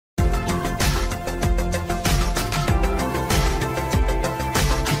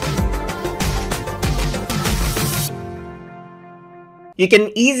You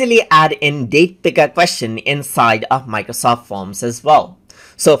can easily add in date picker question inside of Microsoft Forms as well.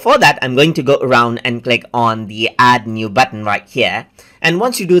 So for that, I'm going to go around and click on the add new button right here. And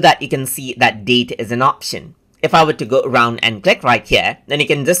once you do that, you can see that date is an option. If I were to go around and click right here, then you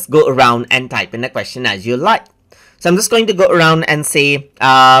can just go around and type in a question as you like. So I'm just going to go around and say,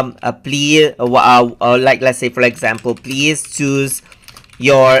 please, like let's say for example, please choose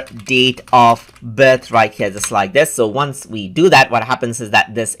your date of birth right here, just like this. So once we do that, what happens is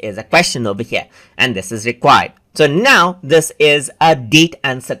that this is a question over here and this is required. So now this is a date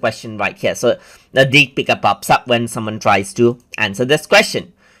answer question right here. So the date picker pops up when someone tries to answer this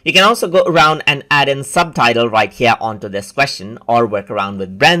question. You can also go around and add in subtitle right here onto this question, or work around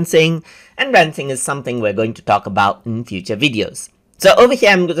with branching, and branching is something we're going to talk about in future videos. So over here,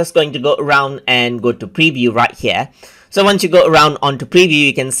 I'm just going to go around and go to preview right here. So once you go around onto preview,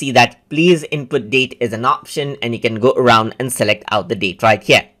 you can see that please input date is an option, and you can go around and select out the date right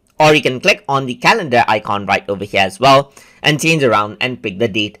here. Or you can click on the calendar icon right over here as well and change around and pick the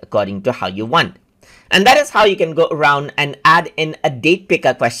date according to how you want. And that is how you can go around and add in a date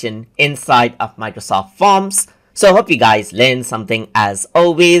picker question inside of Microsoft Forms. So I hope you guys learned something as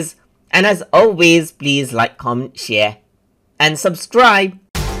always. And as always, please like, comment, share, and subscribe.